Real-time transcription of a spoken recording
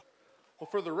Well,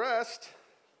 for the rest,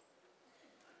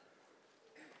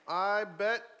 I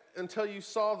bet until you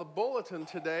saw the bulletin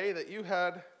today that you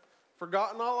had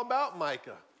forgotten all about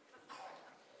Micah.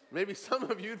 Maybe some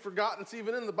of you had forgotten it's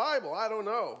even in the Bible. I don't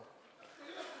know.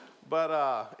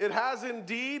 But it has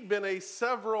indeed been a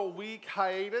several-week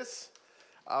hiatus.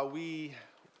 We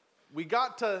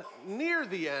got to near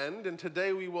the end, and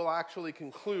today we will actually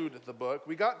conclude the book.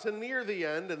 We got to near the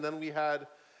end, and then we had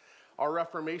our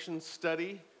Reformation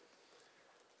study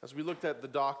as we looked at the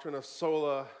doctrine of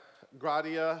sola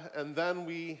gratia, and then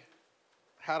we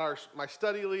had my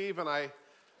study leave, and I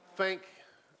thank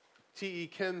T.E.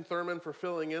 Ken Thurman for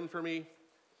filling in for me.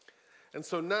 And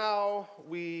so now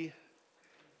we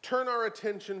turn our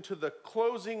attention to the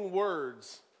closing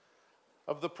words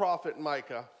of the prophet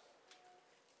Micah.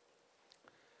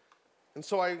 And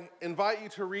so I invite you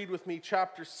to read with me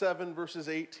chapter 7, verses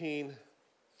 18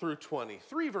 through 20.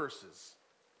 3 verses,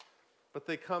 but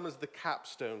they come as the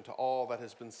capstone to all that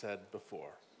has been said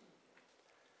before.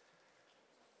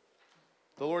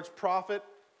 The Lord's prophet,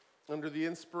 under the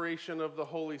inspiration of the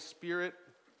Holy Spirit,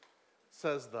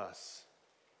 says thus: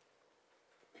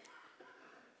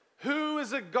 "Who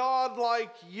is a God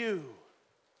like you,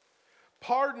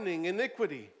 pardoning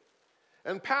iniquity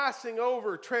and passing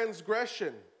over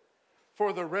transgression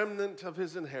for the remnant of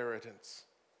his inheritance?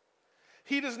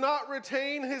 He does not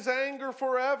retain his anger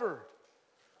forever,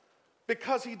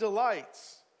 because he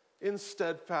delights in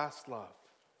steadfast love.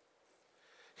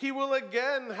 He will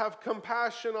again have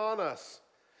compassion on us.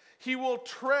 He will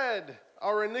tread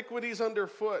our iniquities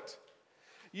underfoot.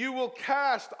 You will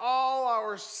cast all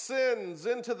our sins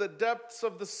into the depths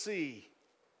of the sea.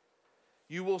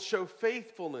 You will show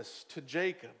faithfulness to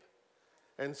Jacob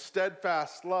and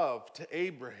steadfast love to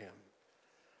Abraham,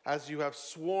 as you have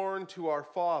sworn to our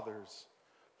fathers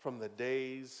from the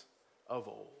days of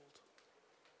old."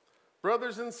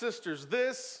 Brothers and sisters,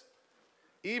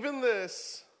 even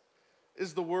this,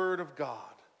 is the word of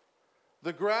God.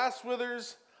 The grass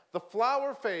withers, the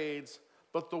flower fades,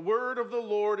 but the word of the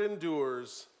Lord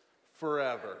endures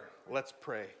forever. Let's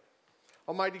pray.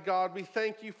 Almighty God, we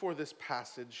thank you for this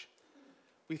passage.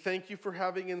 We thank you for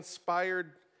having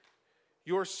inspired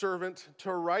your servant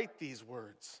to write these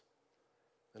words.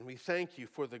 And we thank you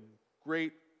for the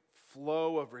great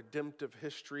flow of redemptive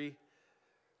history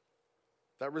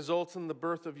that results in the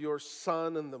birth of your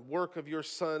Son and the work of your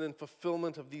Son in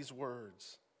fulfillment of these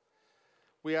words.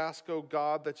 We ask, O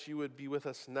God, that you would be with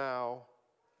us now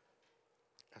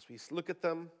as we look at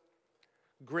them.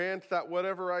 Grant that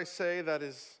whatever I say that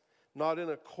is not in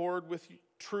accord with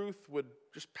truth would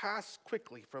just pass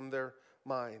quickly from their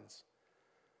minds.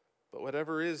 But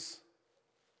whatever is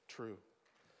true,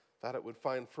 that it would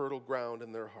find fertile ground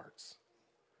in their hearts.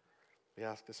 We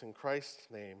ask this in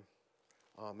Christ's name.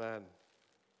 Amen.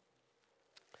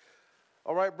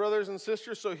 All right, brothers and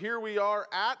sisters, so here we are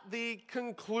at the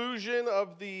conclusion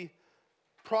of the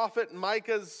prophet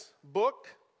Micah's book.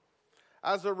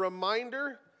 As a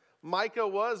reminder, Micah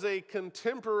was a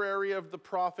contemporary of the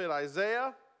prophet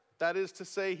Isaiah. That is to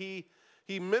say, he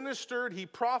ministered, he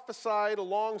prophesied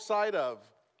alongside of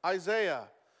Isaiah.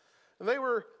 And they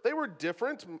were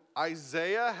different.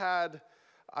 Isaiah had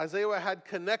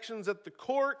connections at the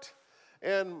court,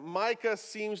 and Micah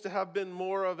seems to have been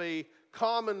more of a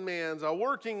common man's, a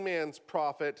working man's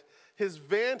prophet. His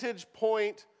vantage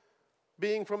point,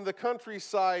 being from the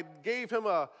countryside, gave him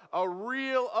a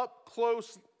real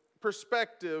up-close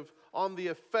perspective on the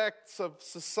effects of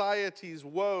society's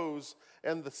woes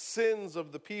and the sins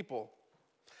of the people.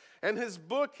 And his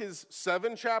book is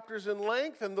 7 chapters in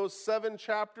length, and those 7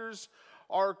 chapters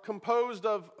are composed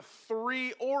of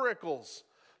 3 oracles,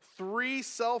 3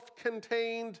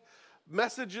 self-contained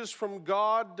messages from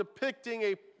God depicting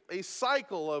a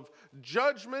cycle of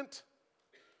judgment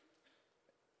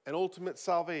and ultimate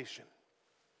salvation,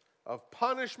 of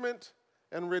punishment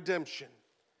and redemption.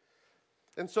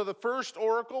 And so the first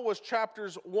oracle was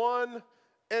chapters 1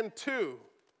 and 2.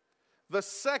 The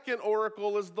second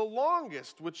oracle is the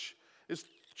longest, which is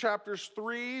chapters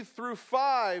 3 through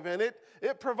 5, and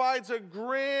it provides a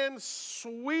grand,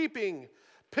 sweeping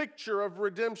picture of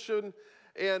redemption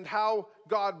and how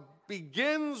God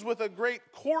begins with a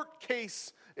great court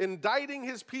case indicting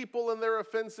his people and their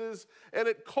offenses, and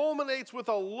it culminates with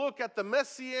a look at the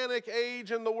Messianic age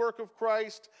and the work of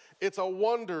Christ. It's a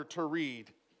wonder to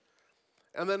read.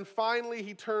 And then finally,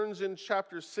 he turns in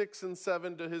chapters 6 and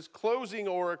 7 to his closing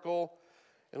oracle,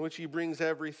 in which he brings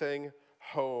everything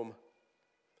home.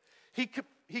 He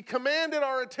commanded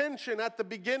our attention at the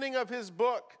beginning of his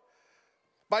book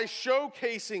by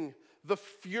showcasing the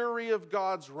fury of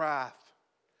God's wrath.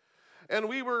 And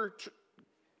we were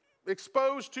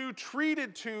exposed to,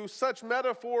 treated to such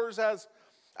metaphors as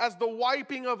the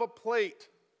wiping of a plate.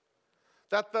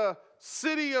 That the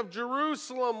city of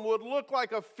Jerusalem would look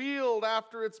like a field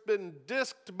after it's been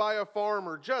disked by a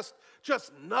farmer. Just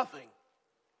nothing.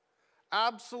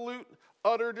 Absolute,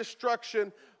 utter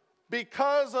destruction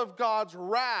because of God's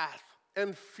wrath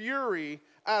and fury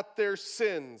at their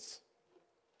sins.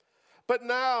 But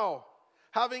now,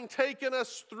 having taken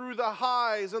us through the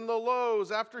highs and the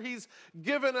lows, after he's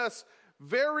given us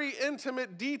very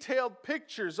intimate, detailed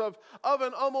pictures of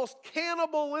an almost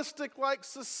cannibalistic-like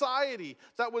society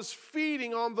that was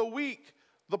feeding on the weak,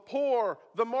 the poor,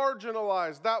 the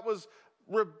marginalized, that was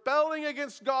rebelling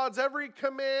against God's every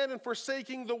command and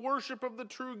forsaking the worship of the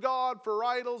true God for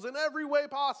idols in every way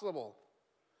possible.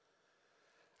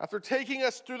 After taking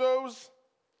us through those,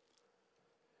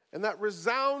 and that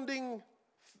resounding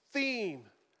theme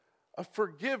of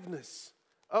forgiveness,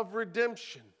 of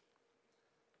redemption,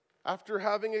 after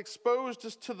having exposed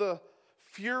us to the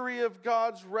fury of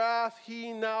God's wrath,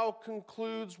 he now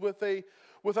concludes with a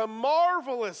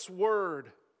marvelous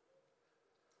word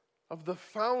of the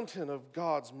fountain of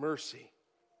God's mercy.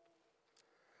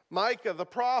 Micah, the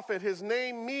prophet, his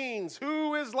name means,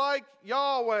 who is like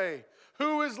Yahweh?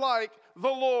 Who is like the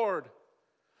Lord?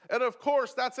 And of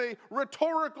course, that's a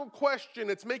rhetorical question.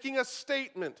 It's making a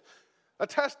statement,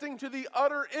 attesting to the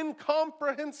utter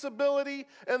incomprehensibility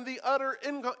and the utter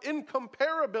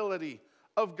incomparability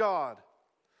of God.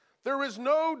 There is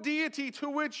no deity to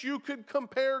which you could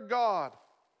compare God.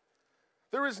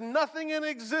 There is nothing in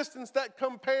existence that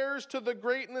compares to the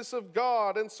greatness of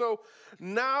God. And so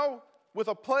now, with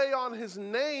a play on his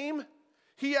name,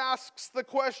 he asks the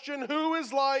question, who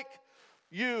is like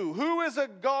you? Who is a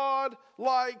God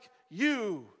like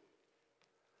you?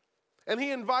 And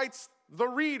he invites the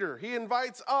reader, he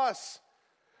invites us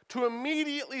to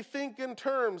immediately think in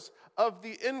terms of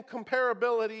the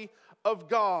incomparability of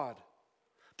God.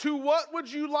 To what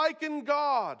would you liken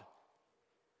God?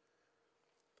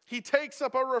 He takes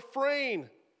up a refrain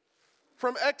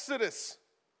from Exodus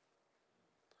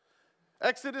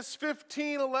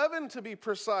 15:11 to be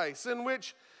precise, in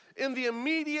which in the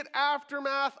immediate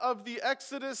aftermath of the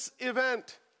Exodus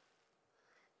event,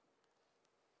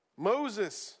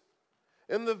 Moses,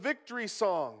 in the victory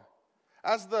song,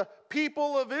 as the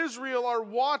people of Israel are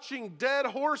watching dead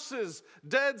horses,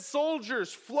 dead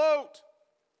soldiers float,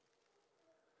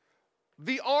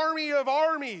 the army of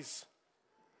armies,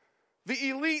 the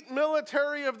elite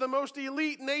military of the most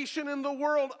elite nation in the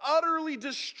world, utterly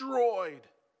destroyed.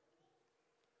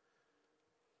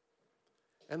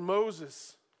 And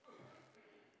Moses,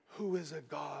 who is a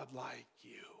God like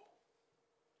you?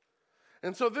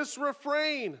 And so this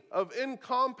refrain of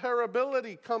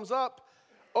incomparability comes up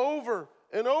over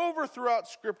and over throughout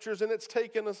scriptures, and it's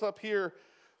taken us up here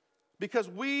because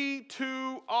we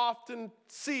too often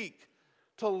seek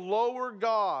to lower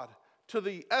God to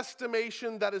the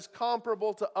estimation that is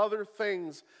comparable to other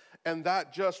things, and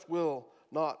that just will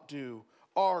not do.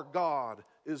 Our God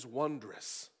is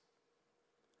wondrous.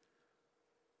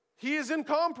 He is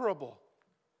incomparable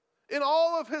in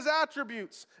all of his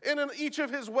attributes and in each of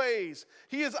his ways.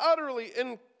 He is utterly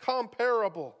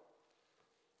incomparable.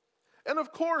 And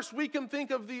of course, we can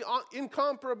think of the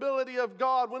incomparability of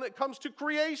God when it comes to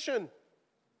creation.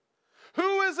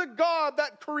 Who is a God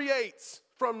that creates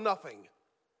from nothing?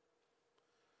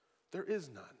 There is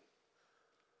none.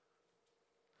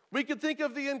 We could think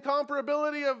of the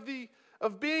incomparability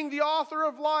of being the author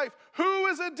of life. Who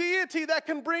is a deity that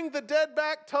can bring the dead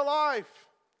back to life?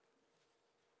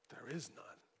 There is none.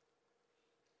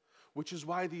 Which is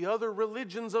why the other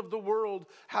religions of the world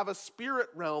have a spirit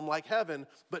realm like heaven,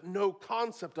 but no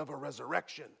concept of a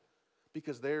resurrection,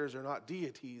 because theirs are not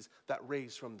deities that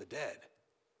raise from the dead.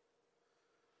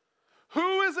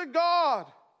 Who is a God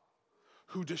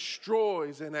who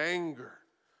destroys in anger?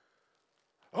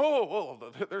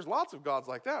 Oh, there's lots of gods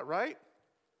like that, right?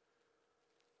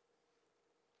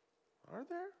 Are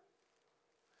there?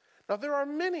 Now, there are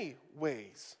many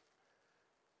ways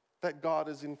that God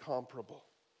is incomparable.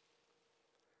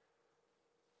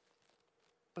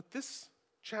 But this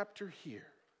chapter here,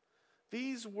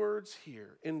 these words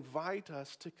here, invite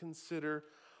us to consider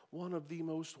one of the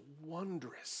most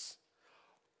wondrous,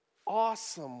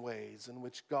 awesome ways in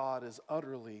which God is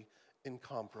utterly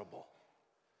incomparable.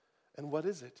 And what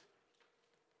is it?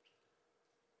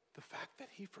 The fact that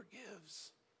he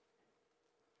forgives.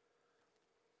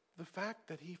 The fact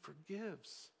that he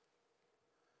forgives.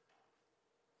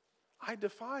 I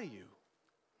defy you.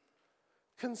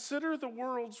 Consider the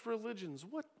world's religions.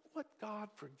 What God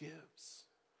forgives?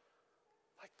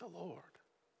 Like the Lord.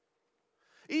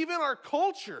 Even our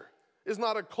culture is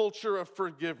not a culture of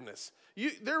forgiveness.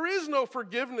 There is no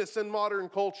forgiveness in modern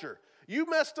culture. You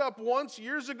messed up once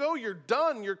years ago, you're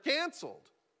done, you're canceled.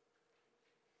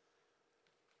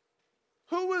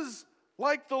 Who is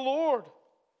like the Lord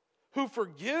who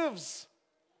forgives?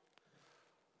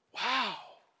 Wow.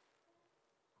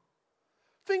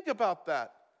 Think about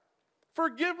that.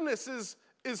 Forgiveness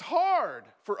is hard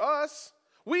for us.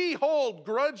 We hold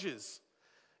grudges.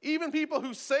 Even people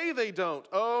who say they don't.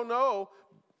 Oh no,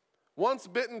 once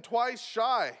bitten, twice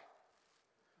shy.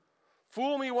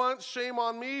 Fool me once, shame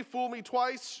on me. Fool me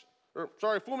once,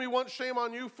 shame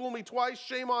on you. Fool me twice,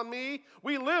 shame on me.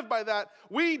 We live by that.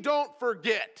 We don't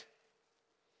forget.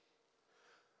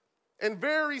 And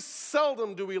very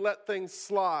seldom do we let things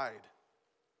slide.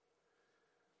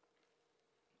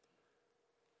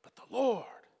 But the Lord,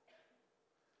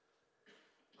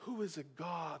 who is a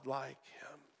God like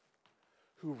him,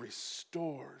 who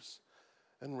restores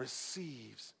and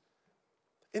receives.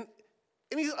 And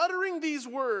he's uttering these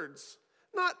words,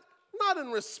 not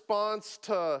in response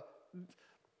to,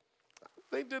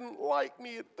 they didn't like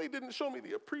me, they didn't show me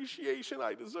the appreciation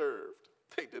I deserved.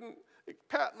 They didn't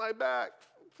pat my back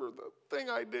for the thing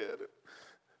I did.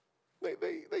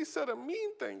 They said a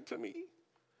mean thing to me.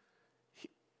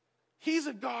 He's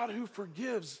a God who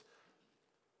forgives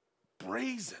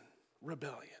brazen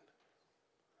rebellion.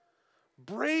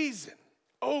 Brazen,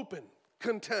 open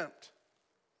contempt.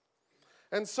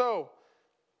 And so,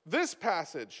 this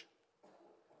passage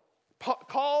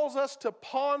calls us to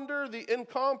ponder the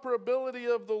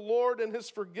incomparability of the Lord and his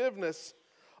forgiveness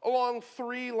along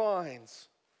three lines.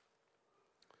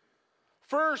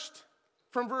 First,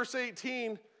 from verse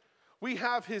 18, we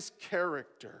have his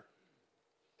character.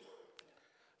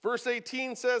 Verse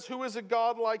 18 says, "Who is a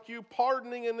God like you,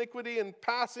 pardoning iniquity and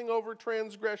passing over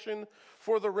transgression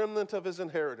for the remnant of his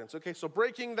inheritance?" Okay, so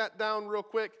breaking that down real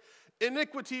quick.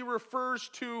 Iniquity refers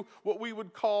to what we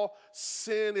would call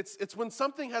sin. It's when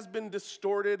something has been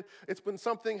distorted. It's when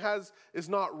something is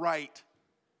not right.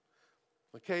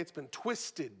 Okay, it's been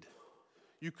twisted.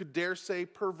 You could dare say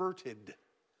perverted.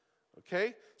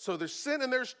 Okay, so there's sin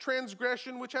and there's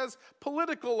transgression, which has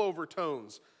political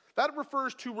overtones. That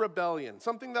refers to rebellion,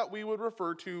 something that we would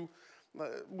refer to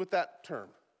with that term.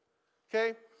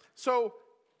 Okay, so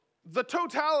the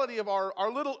totality of our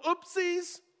little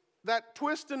oopsies that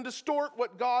twist and distort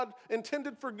what God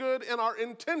intended for good and our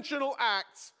intentional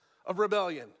acts of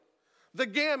rebellion. The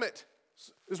gamut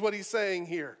is what he's saying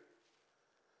here.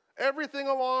 Everything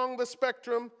along the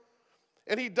spectrum,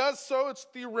 and he does so, it's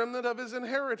the remnant of his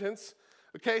inheritance.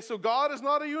 Okay, so God is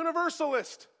not a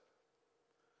universalist.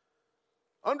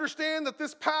 Understand that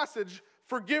this passage,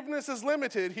 forgiveness is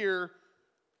limited here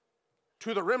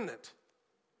to the remnant.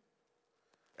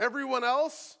 Everyone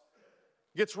else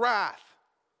gets wrath.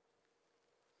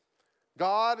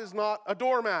 God is not a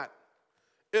doormat.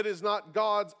 It is not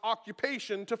God's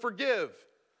occupation to forgive.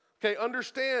 Okay,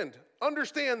 understand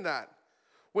that.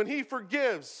 When he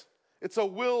forgives, it's a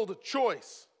willed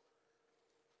choice.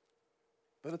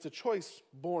 But it's a choice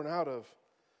born out of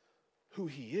who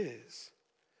he is.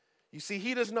 You see,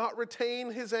 he does not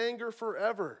retain his anger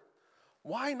forever.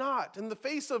 Why not? In the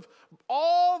face of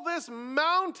all this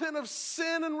mountain of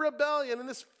sin and rebellion, in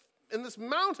this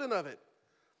mountain of it,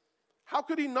 how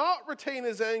could he not retain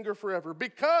his anger forever?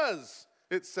 Because,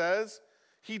 it says,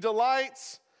 he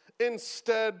delights in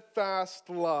steadfast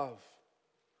love.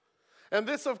 And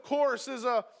this, of course, is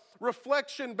a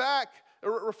reflection back,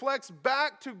 or it reflects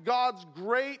back to God's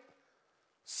great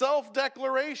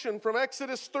self-declaration from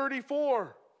Exodus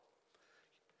 34.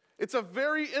 It's a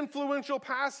very influential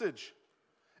passage.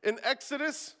 In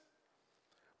Exodus,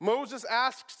 Moses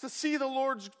asks to see the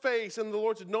Lord's face, and the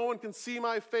Lord said, "No one can see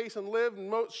my face and live.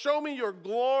 Show me your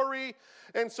glory."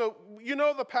 And so, you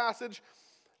know the passage.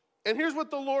 And here's what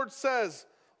the Lord says.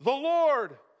 The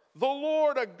Lord,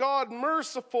 a God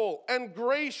merciful and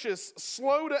gracious,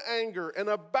 slow to anger, and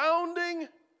abounding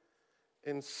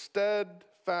in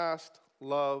steadfast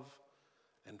love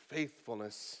and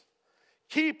faithfulness,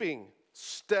 keeping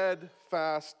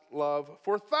steadfast love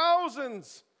for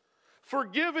thousands,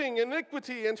 forgiving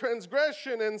iniquity and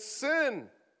transgression and sin,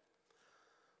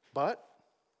 but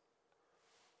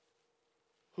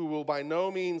who will by no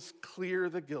means clear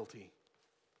the guilty,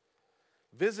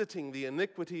 visiting the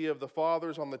iniquity of the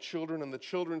fathers on the children and the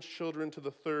children's children to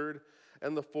the third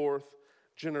and the fourth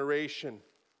generation.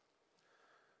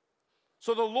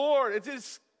 So the Lord, it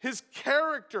is his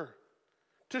character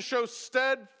to show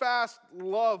steadfast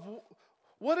love.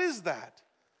 What is that?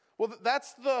 Well,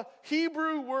 that's the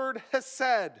Hebrew word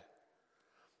hesed.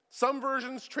 Some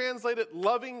versions translate it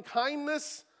loving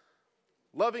kindness,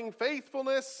 loving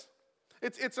faithfulness.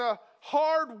 It's a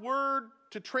hard word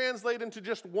to translate into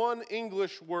just one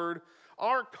English word.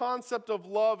 Our concept of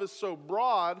love is so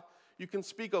broad. You can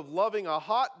speak of loving a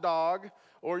hot dog,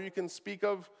 or you can speak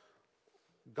of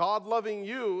God loving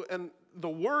you, and the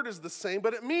word is the same,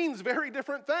 but it means very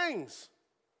different things.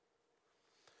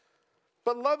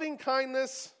 But loving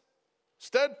kindness,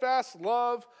 steadfast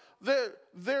love,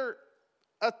 they're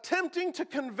attempting to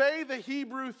convey the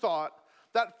Hebrew thought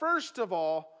that, first of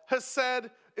all, hesed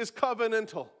is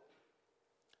covenantal.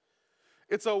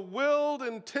 It's a willed,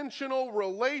 intentional,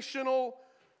 relational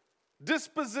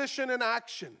disposition and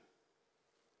action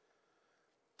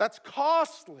that's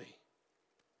costly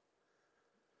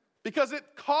because it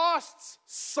costs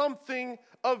something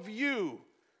of you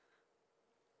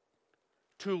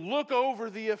to look over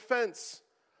the offense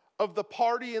of the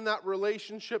party in that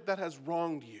relationship that has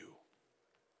wronged you.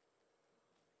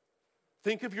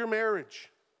 Think of your marriage.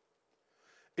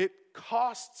 It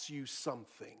costs you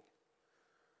something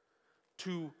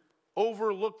to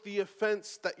overlook the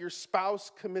offense that your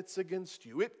spouse commits against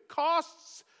you. It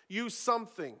costs you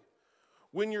something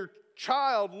when your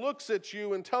child looks at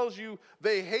you and tells you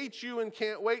they hate you and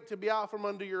can't wait to be out from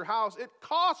under your house. It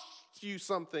costs you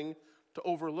something to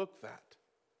overlook that.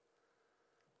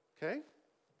 Okay?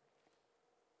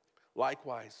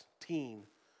 Likewise, teen,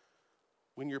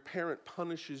 when your parent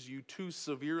punishes you too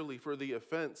severely for the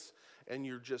offense and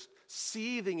you're just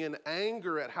seething in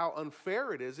anger at how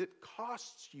unfair it is, it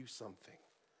costs you something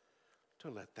to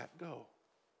let that go.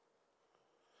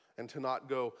 And to not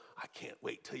go, I can't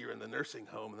wait till you're in the nursing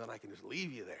home and then I can just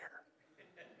leave you there.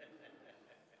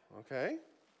 Okay?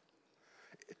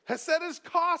 Hesed is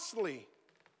costly.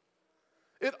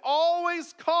 It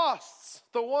always costs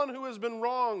the one who has been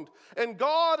wronged. And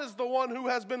God is the one who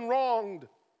has been wronged.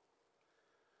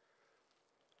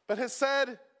 But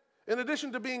hesed, in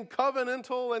addition to being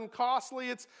covenantal and costly,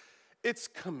 it's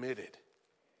committed.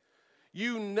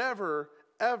 You never,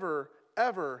 ever,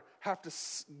 ever have to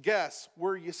guess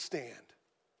where you stand.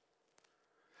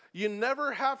 You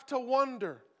never have to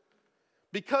wonder,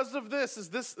 because of this, is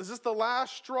this the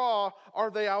last straw?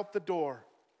 Are they out the door?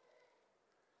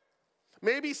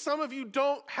 Maybe some of you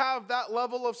don't have that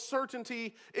level of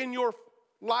certainty in your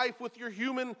life with your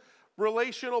human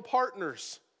relational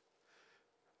partners.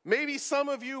 Maybe some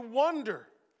of you wonder,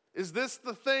 is this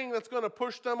the thing that's going to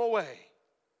push them away?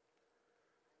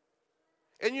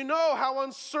 And you know how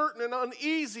uncertain and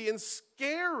uneasy and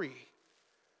scary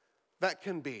that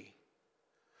can be.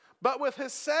 But with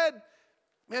hesed,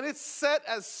 man, it's set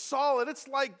as solid. It's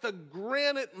like the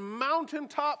granite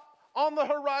mountaintop on the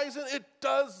horizon. It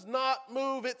does not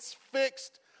move. It's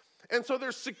fixed. And so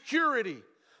there's security.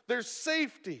 There's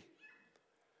safety.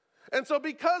 And so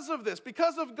because of this,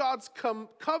 because of God's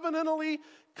covenantally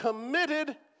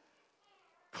committed,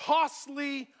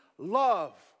 costly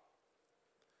love,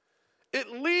 it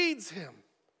leads him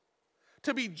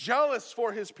to be jealous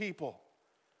for his people.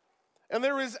 And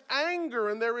there is anger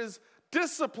and there is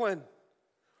discipline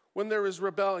when there is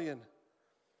rebellion.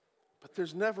 But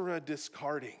there's never a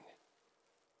discarding.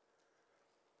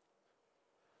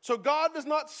 So God does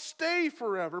not stay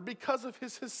forever because of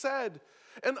his hesed.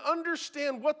 And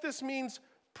understand what this means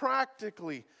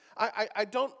practically. I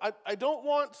don't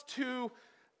want to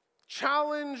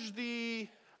challenge the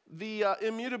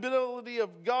immutability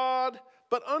of God,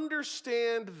 but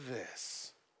understand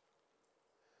this.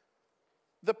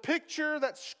 The picture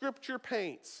that Scripture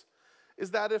paints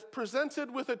is that if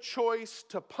presented with a choice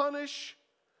to punish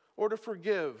or to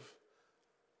forgive,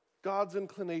 God's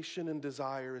inclination and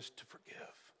desire is to forgive.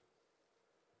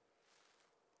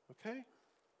 Okay?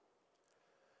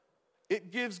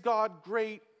 It gives God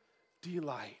great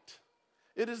delight.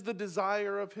 It is the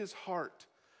desire of his heart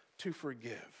to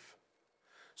forgive.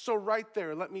 So right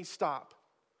there, let me stop.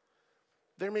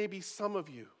 There may be some of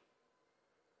you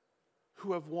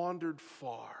who have wandered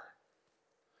far.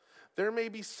 There may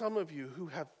be some of you who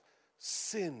have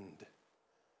sinned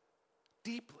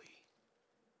deeply,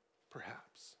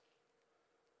 perhaps.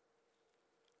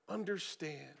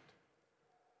 Understand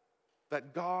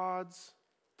that God's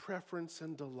preference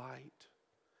and delight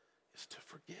is to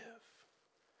forgive.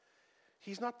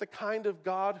 He's not the kind of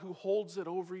God who holds it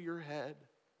over your head.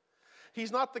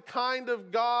 He's not the kind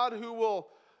of God who will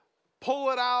pull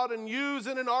it out and use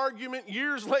in an argument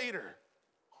years later.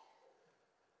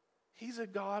 He's a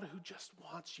God who just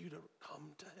wants you to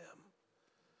come to him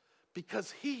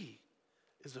because he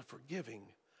is a forgiving,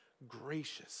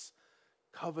 gracious,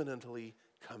 covenantally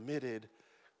committed,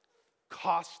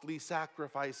 costly,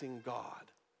 sacrificing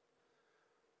God.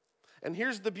 And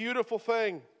here's the beautiful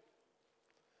thing.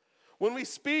 When we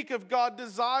speak of God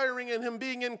desiring and him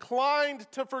being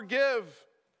inclined to forgive,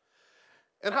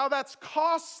 and how that's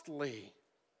costly.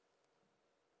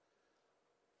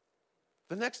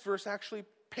 The next verse actually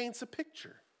paints a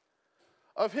picture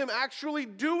of him actually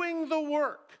doing the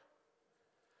work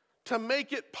to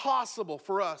make it possible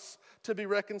for us to be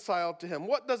reconciled to him.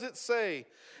 What does it say?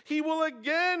 He will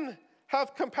again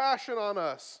have compassion on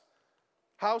us.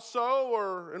 How so,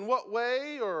 or in what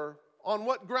way, or on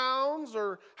what grounds,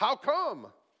 or how come?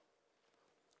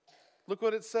 Look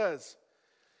what it says.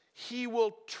 He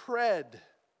will tread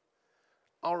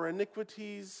our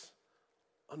iniquities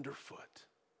underfoot.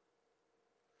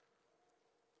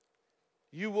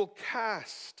 You will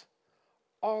cast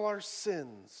all our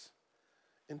sins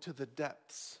into the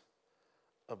depths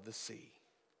of the sea.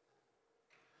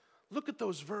 Look at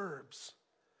those verbs.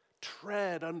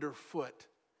 Tread underfoot.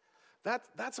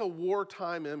 That's a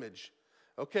wartime image,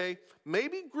 okay?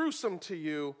 Maybe gruesome to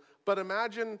you, but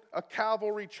imagine a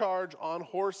cavalry charge on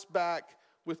horseback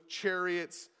with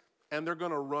chariots, and they're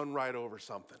going to run right over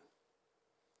something.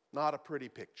 Not a pretty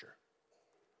picture,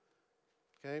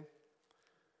 okay?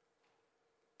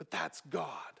 But that's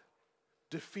God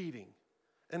defeating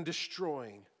and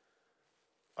destroying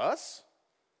us,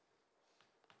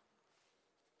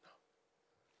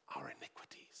 no, our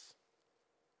iniquities,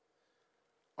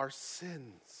 our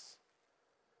sins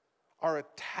are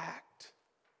attacked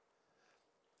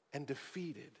and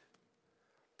defeated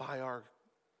by our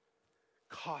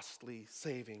costly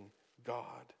saving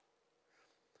God.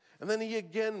 And then he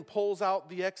again pulls out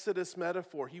the Exodus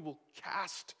metaphor. He will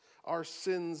cast our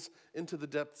sins into the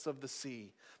depths of the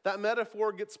sea. That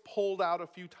metaphor gets pulled out a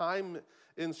few times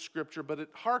in Scripture, but it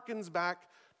harkens back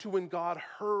to when God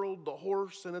hurled the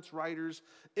horse and its riders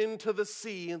into the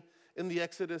sea in the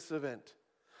Exodus event.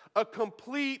 A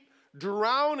complete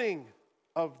drowning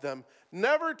of them,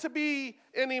 never to be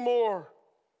anymore.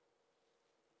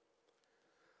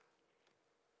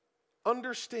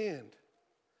 Understand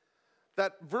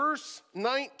that verse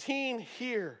 19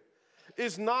 here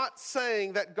is not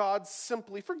saying that God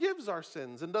simply forgives our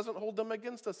sins and doesn't hold them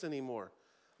against us anymore.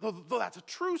 Though that's a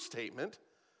true statement,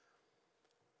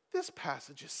 this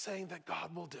passage is saying that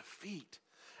God will defeat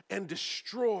and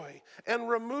destroy and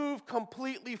remove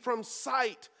completely from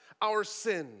sight our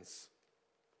sins.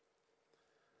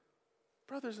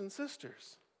 Brothers and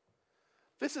sisters,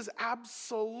 this is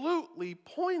absolutely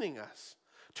pointing us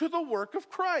to the work of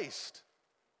Christ,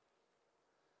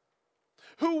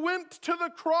 who went to the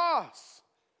cross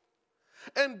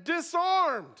and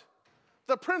disarmed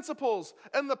the principles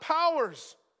and the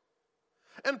powers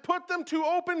and put them to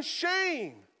open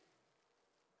shame.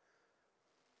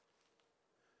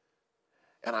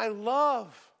 And I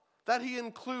love that he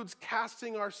includes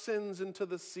casting our sins into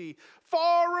the sea,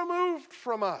 far removed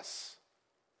from us.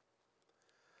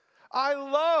 I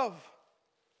love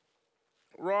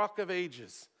Rock of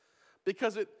Ages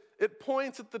because it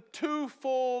points at the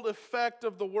twofold effect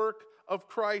of the work of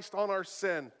Christ on our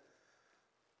sin.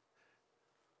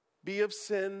 Be of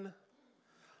sin,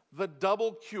 the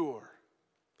double cure.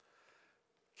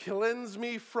 Cleanse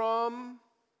me from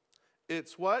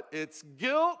its what? Its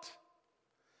guilt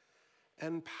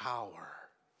and power.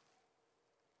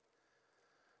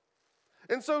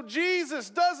 And so Jesus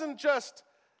doesn't just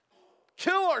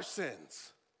kill our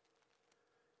sins.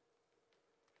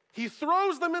 He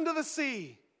throws them into the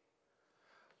sea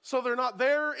so they're not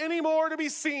there anymore to be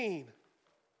seen.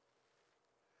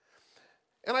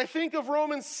 And I think of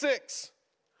Romans 6,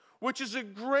 which is a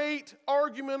great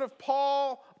argument of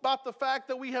Paul about the fact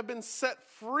that we have been set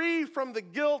free from the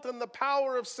guilt and the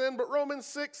power of sin. But Romans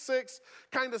 6:6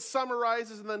 kind of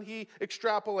summarizes and then he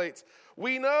extrapolates.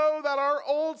 We know that our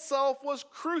old self was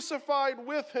crucified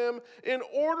with him in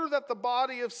order that the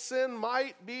body of sin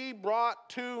might be brought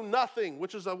to nothing,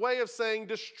 which is a way of saying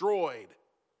destroyed,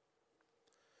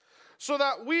 so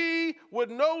that we would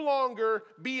no longer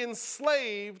be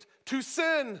enslaved to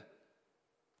sin.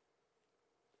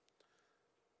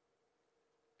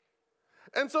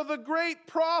 And so the great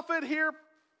prophet here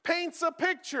paints a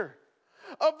picture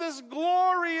of this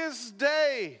glorious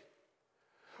day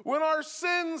when our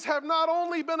sins have not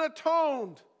only been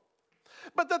atoned,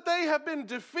 but that they have been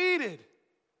defeated.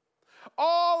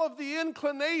 All of the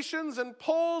inclinations and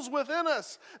pulls within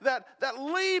us that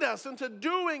lead us into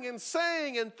doing and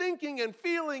saying and thinking and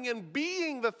feeling and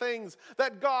being the things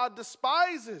that God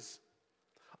despises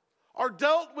are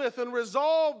dealt with and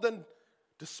resolved and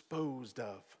disposed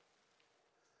of.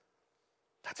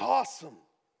 That's awesome.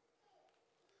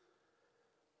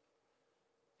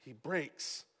 He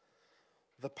breaks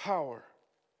the power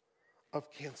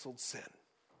of canceled sin.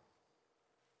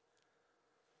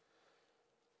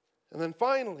 And then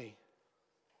finally,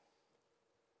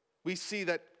 we see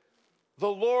that The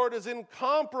Lord is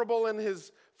incomparable in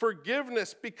his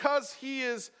forgiveness because he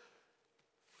is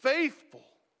faithful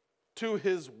to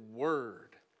his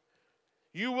word.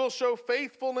 You will show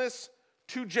faithfulness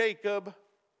to Jacob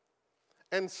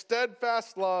and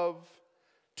steadfast love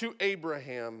to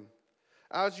Abraham,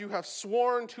 as you have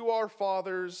sworn to our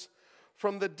fathers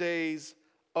from the days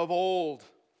of old.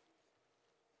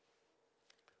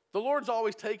 The Lord's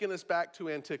always taken us back to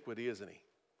antiquity, isn't he?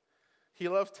 He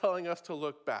loves telling us to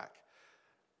look back.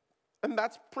 And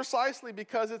that's precisely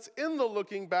because it's in the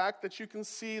looking back that you can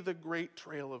see the great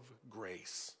trail of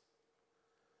grace.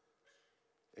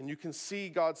 And you can see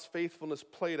God's faithfulness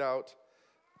played out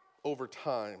over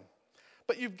time.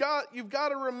 But you've got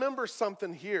to remember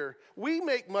something here. We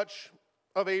make much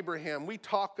of Abraham. We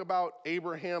talk about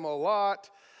Abraham a lot.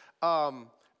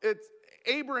 It's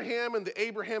Abraham and the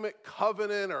Abrahamic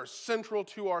covenant are central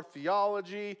to our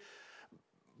theology.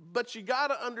 But you got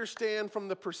to understand from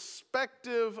the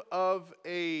perspective of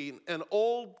an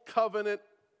old covenant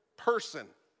person,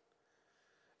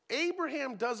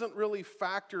 Abraham doesn't really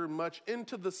factor much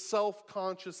into the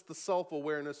self-conscious, the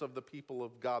self-awareness of the people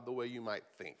of God the way you might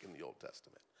think in the Old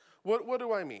Testament. What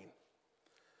do I mean?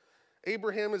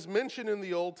 Abraham is mentioned in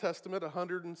the Old Testament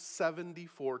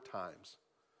 174 times.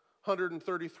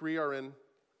 133 are in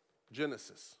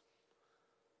Genesis.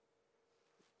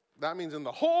 That means in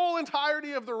the whole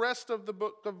entirety of the rest of the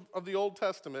book of the Old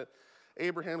Testament,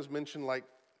 Abraham is mentioned like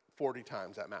 40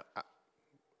 times at math.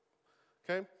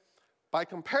 Okay? By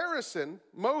comparison,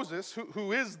 Moses,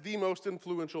 who is the most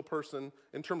influential person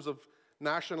in terms of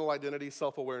national identity,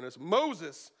 self-awareness,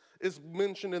 Moses is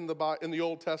mentioned in the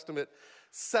Old Testament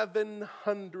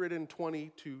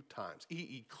 722 times.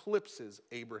 He eclipses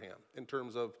Abraham in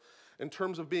terms of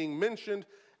being mentioned,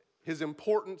 his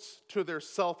importance to their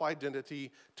self-identity,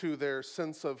 to their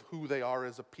sense of who they are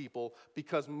as a people,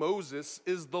 because Moses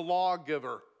is the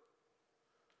lawgiver.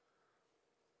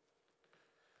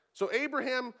 So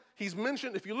Abraham, he's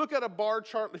mentioned, if you look at a bar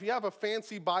chart, if you have a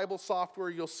fancy Bible software,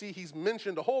 you'll see he's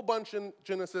mentioned a whole bunch in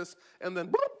Genesis, and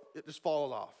then it just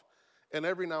falls off. And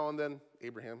every now and then,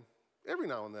 Abraham, every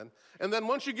now and then. And then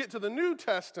once you get to the New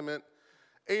Testament,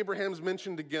 Abraham's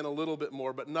mentioned again a little bit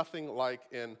more, but nothing like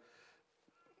in.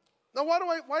 Now,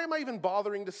 why am I even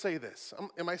bothering to say this?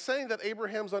 Am I saying that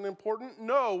Abraham's unimportant?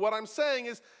 No, what I'm saying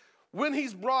is when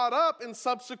he's brought up in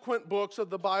subsequent books of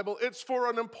the Bible, it's for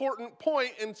an important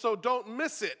point, and so don't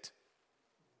miss it.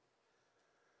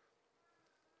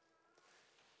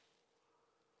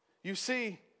 You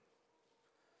see,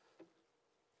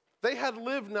 they had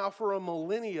lived now for a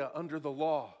millennia under the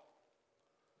law.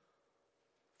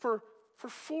 For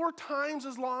 4 times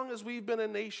as long as we've been a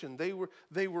nation,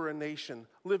 they were a nation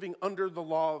living under the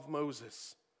law of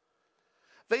Moses.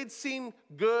 They'd seen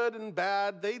good and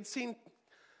bad. They'd seen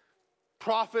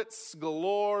prophets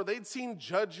galore. They'd seen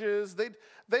judges.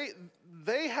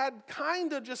 They had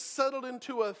kind of just settled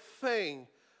into a thing,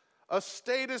 a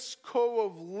status quo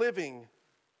of living.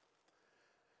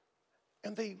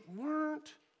 And they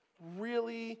weren't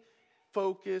really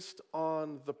focused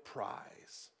on the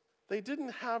prize. They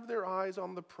didn't have their eyes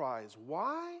on the prize.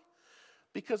 Why?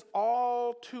 Because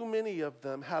all too many of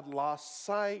them had lost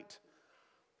sight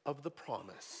of the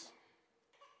promise.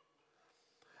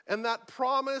 And that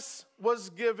promise was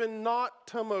given not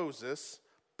to Moses,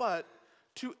 but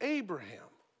to Abraham.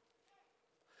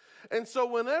 And so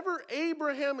whenever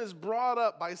Abraham is brought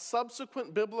up by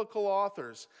subsequent biblical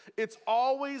authors, it's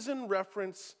always in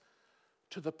reference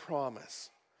to the promise.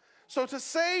 So to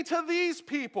say to these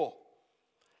people,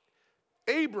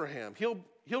 Abraham,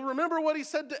 he'll remember what he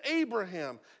said to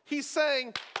Abraham. He's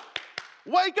saying,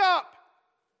 wake up.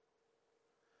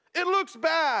 It looks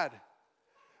bad.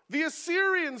 The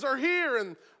Assyrians are here,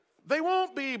 and they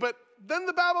won't be, but then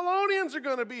the Babylonians are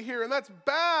going to be here, and that's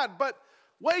bad, but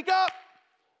wake up.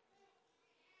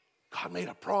 God made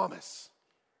a promise.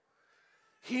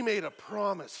 He made a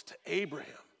promise to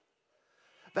Abraham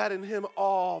that in him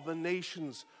all the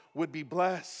nations would be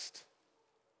blessed.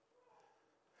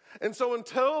 And so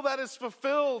until that is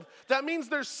fulfilled, that means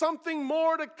there's something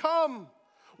more to come,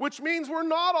 which means we're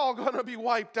not all going to be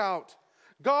wiped out.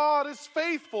 God is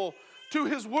faithful to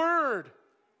his word.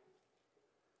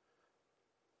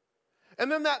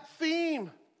 And then that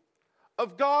theme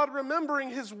of God remembering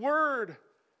his word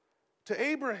to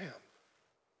Abraham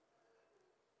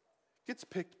gets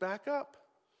picked back up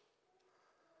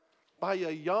by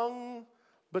a young,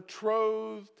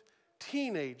 betrothed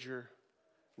teenager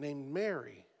named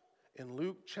Mary in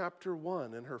Luke chapter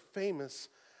 1 in her famous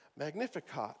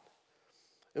Magnificat,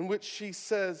 in which she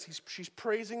says, she's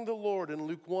praising the Lord in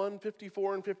Luke 1,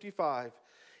 54 and 55.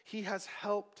 He has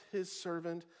helped his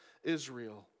servant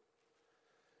Israel,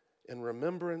 in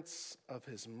remembrance of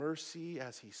his mercy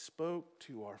as he spoke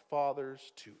to our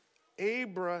fathers, to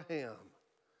Abraham,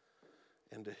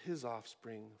 and to his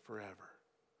offspring forever.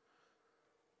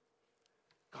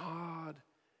 God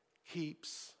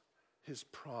keeps his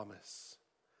promise,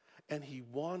 and he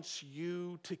wants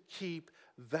you to keep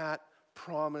that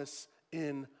promise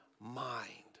in mind.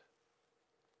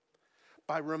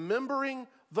 By remembering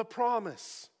the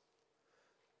promise,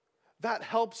 that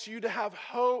helps you to have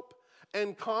hope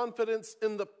and confidence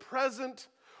in the present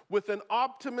with an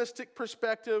optimistic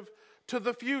perspective to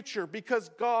the future, because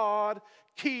God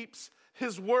keeps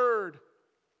his word.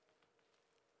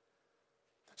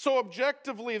 So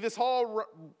objectively, this all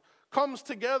comes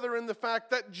together in the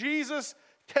fact that Jesus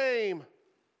came.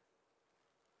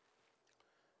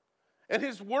 And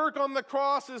his work on the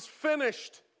cross is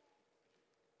finished.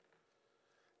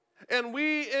 And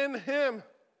we in him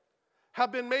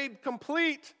have been made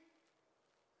complete.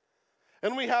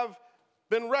 And we have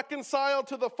been reconciled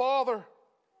to the Father.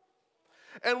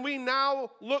 And we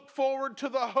now look forward to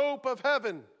the hope of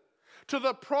heaven, to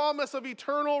the promise of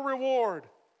eternal reward.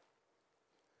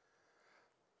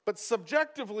 But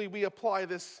subjectively, we apply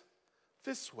this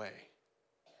way.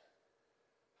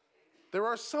 There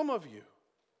are some of you,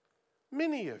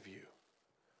 many of you,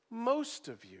 most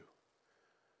of you,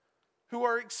 who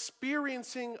are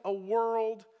experiencing a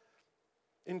world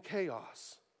in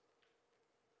chaos.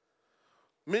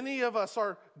 Many of us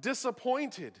are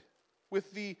disappointed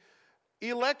with the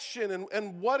election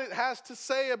and what it has to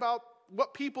say about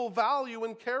what people value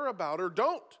and care about or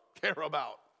don't care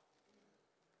about.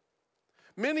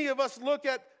 Many of us look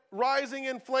at rising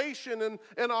inflation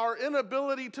and our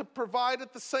inability to provide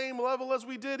at the same level as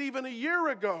we did even a year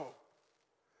ago.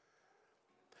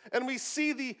 And we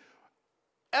see the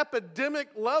epidemic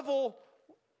level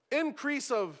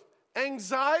increase of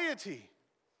anxiety.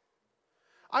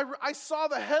 I saw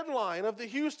the headline of the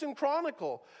Houston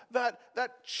Chronicle that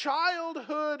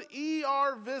childhood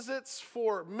ER visits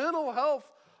for mental health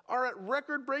are at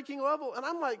record-breaking level. And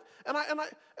I'm like, and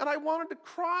I wanted to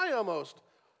cry almost.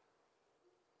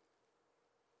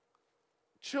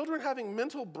 Children having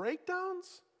mental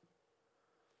breakdowns?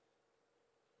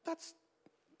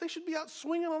 They should be out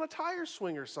swinging on a tire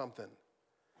swing or something.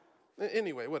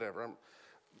 Anyway, whatever.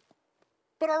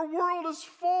 But our world is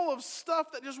full of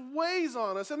stuff that just weighs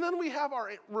on us. And then we have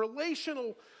our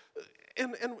relational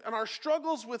and our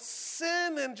struggles with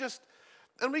sin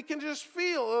and we can just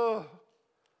feel,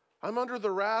 I'm under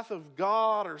the wrath of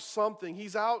God or something.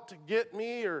 He's out to get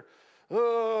me or,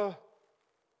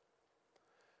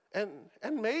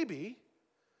 And maybe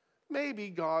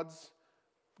God's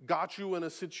got you in a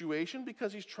situation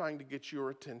because he's trying to get your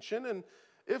attention. And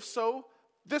if so,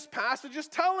 this passage is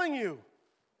telling you,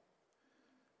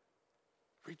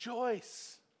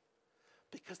 rejoice,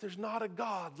 because there's not a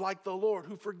God like the Lord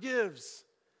who forgives.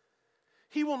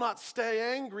 He will not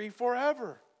stay angry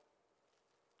forever.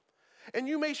 And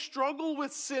you may struggle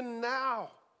with sin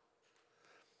now,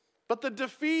 but the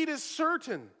defeat is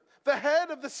certain. The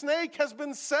head of the snake has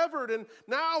been severed, and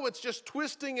now it's just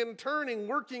twisting and turning,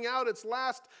 working out its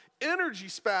last energy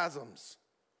spasms.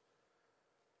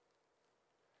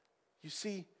 You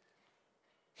see,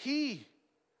 he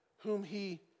whom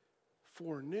he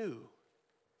foreknew,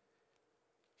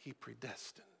 he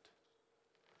predestined.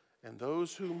 And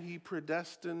those whom he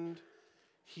predestined,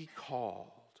 he called.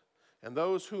 And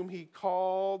those whom he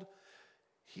called,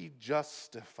 he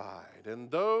justified.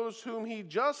 And those whom he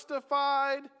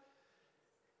justified,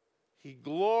 he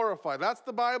glorified. That's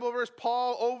the Bible verse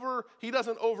he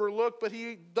doesn't overlook, but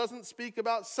he doesn't speak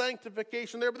about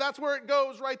sanctification there, but that's where it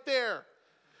goes right there.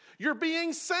 You're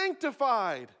being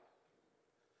sanctified.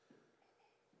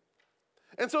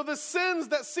 And so the sins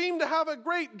that seem to have a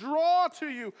great draw to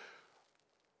you,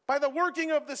 by the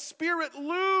working of the Spirit,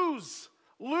 lose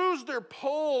their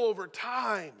pull over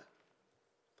time.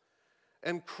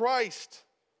 And Christ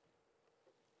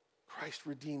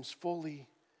redeems fully,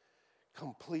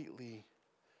 completely,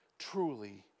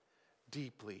 truly,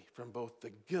 deeply from both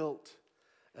the guilt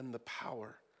and the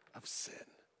power of sin.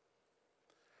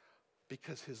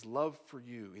 Because his love for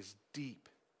you is deep,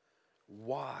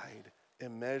 wide,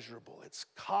 immeasurable. It's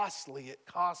costly, it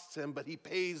costs him, but he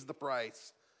pays the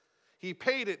price. He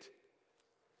paid it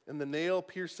in the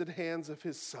nail-pierced hands of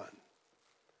his Son.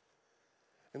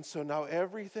 And so now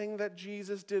everything that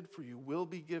Jesus did for you will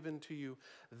be given to you.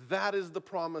 That is the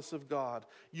promise of God.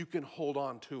 You can hold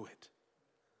on to it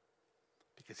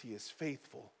because he is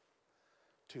faithful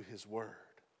to his word.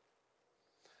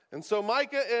 And so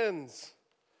Micah ends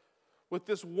with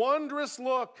this wondrous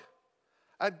look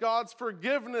at God's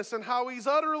forgiveness and how he's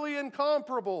utterly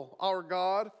incomparable, our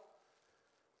God.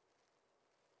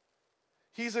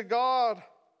 He's a God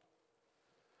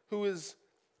who is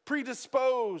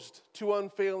predisposed to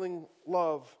unfailing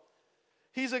love.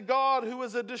 He's a God who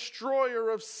is a destroyer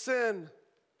of sin.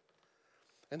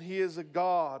 And he is a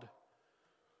God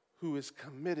who is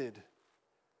committed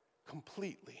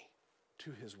completely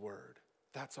to his word.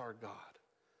 That's our God.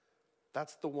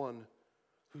 That's the one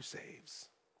who saves.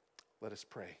 Let us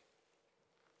pray.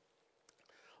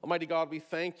 Almighty God, we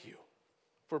thank you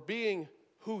for being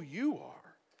who you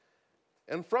are,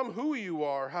 and from who you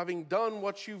are, having done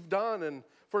what you've done, and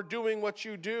for doing what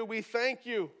you do. We thank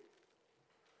you.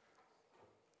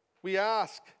 We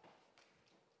ask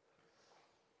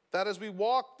that as we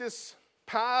walk this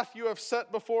path you have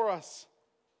set before us,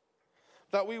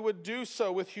 that we would do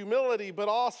so with humility, but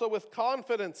also with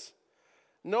confidence,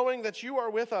 knowing that you are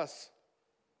with us,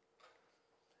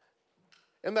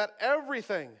 and that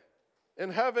everything in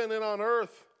heaven and on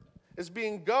earth is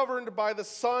being governed by the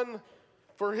Son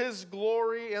for his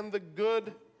glory and the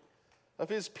good of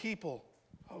his people,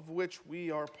 of which we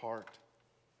are part.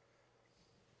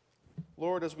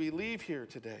 Lord, as we leave here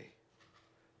today,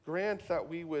 grant that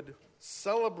we would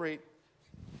celebrate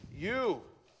you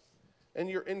and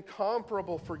your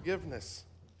incomparable forgiveness.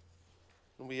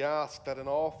 And we ask that in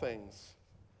all things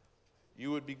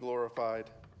you would be glorified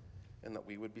and that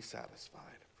we would be satisfied.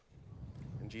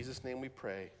 In Jesus' name we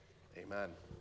pray, amen.